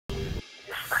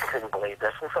couldn't believe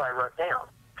this, and so I wrote down,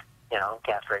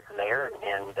 castrate the mayor,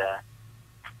 and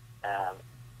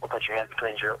we'll put your head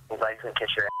between your legs and kiss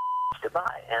your ass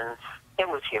goodbye. And it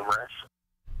was humorous.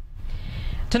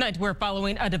 Tonight, we're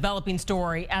following a developing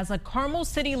story as a Carmel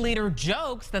City leader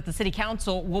jokes that the city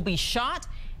council will be shot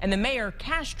and the mayor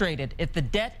castrated if the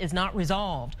debt is not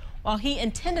resolved. While he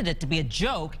intended it to be a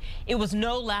joke, it was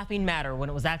no laughing matter when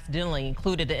it was accidentally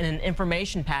included in an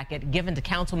information packet given to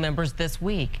council members this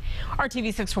week. Our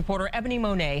TV6 reporter Ebony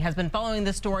Monet has been following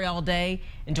this story all day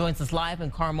and joins us live in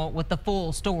Carmel with the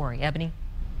full story. Ebony.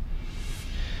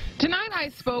 Tonight I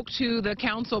spoke to the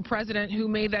council president who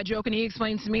made that joke, and he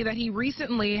explained to me that he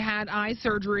recently had eye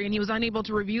surgery and he was unable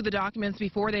to review the documents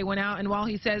before they went out. And while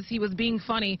he says he was being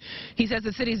funny, he says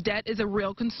the city's debt is a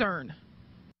real concern.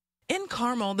 In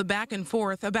Carmel, the back and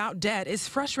forth about debt is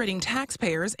frustrating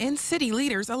taxpayers and city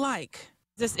leaders alike.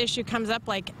 This issue comes up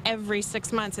like every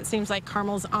 6 months. It seems like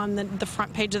Carmel's on the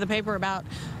front page of the paper about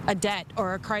a debt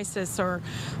or a crisis or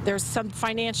there's some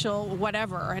financial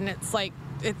whatever, and it's like,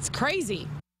 it's crazy.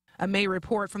 A May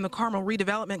report from the Carmel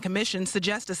Redevelopment Commission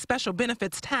suggests a special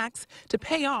benefits tax to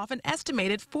pay off an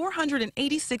estimated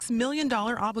 $486 million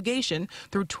obligation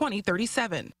through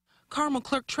 2037. Carmel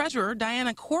Clerk Treasurer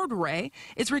Diana Cordray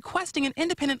is requesting an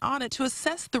independent audit to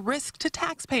assess the risk to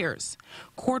taxpayers.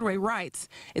 Cordray writes,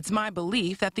 "It's my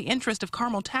belief that the interest of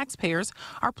Carmel taxpayers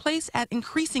are placed at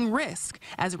increasing risk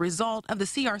as a result of the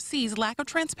CRC's lack of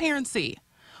transparency."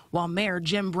 While Mayor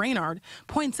Jim Brainard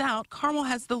points out Carmel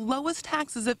has the lowest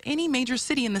taxes of any major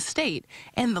city in the state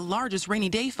and the largest rainy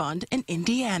day fund in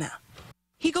Indiana.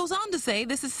 He goes on to say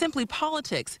this is simply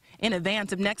politics in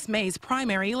advance of next May's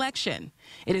primary election.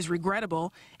 It is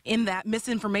regrettable in that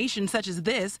misinformation such as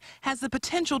this has the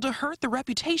potential to hurt the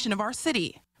reputation of our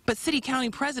city. But City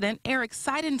County President Eric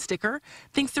Seidensticker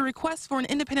thinks the request for an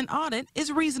independent audit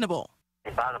is reasonable.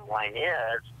 The bottom line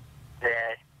is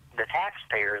that the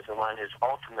taxpayer is the one who's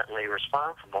ultimately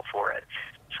responsible for it.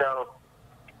 So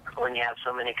when you have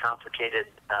so many complicated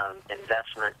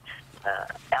investment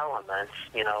elements,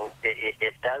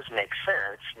 it does make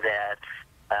sense that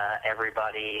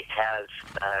everybody has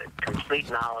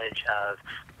complete knowledge of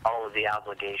all of the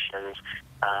obligations.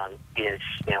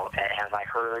 Have I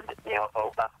heard,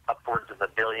 upwards of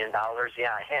 $1 billion? Yeah,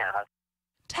 I have.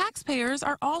 Taxpayers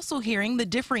are also hearing the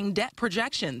differing debt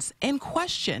projections and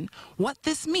question what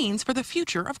this means for the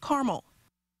future of Carmel.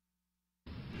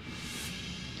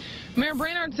 Mayor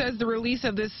Brainard says the release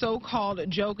of this so-called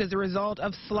joke is a result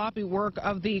of sloppy work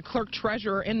of the clerk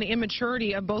treasurer and the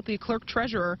immaturity of both the clerk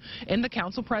treasurer and the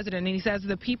council president. And he says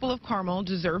the people of Carmel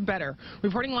deserve better.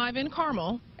 Reporting live in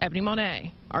Carmel, Ebony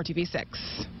Monet,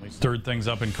 RTV6. We stirred things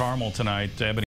up in Carmel tonight. Ebony.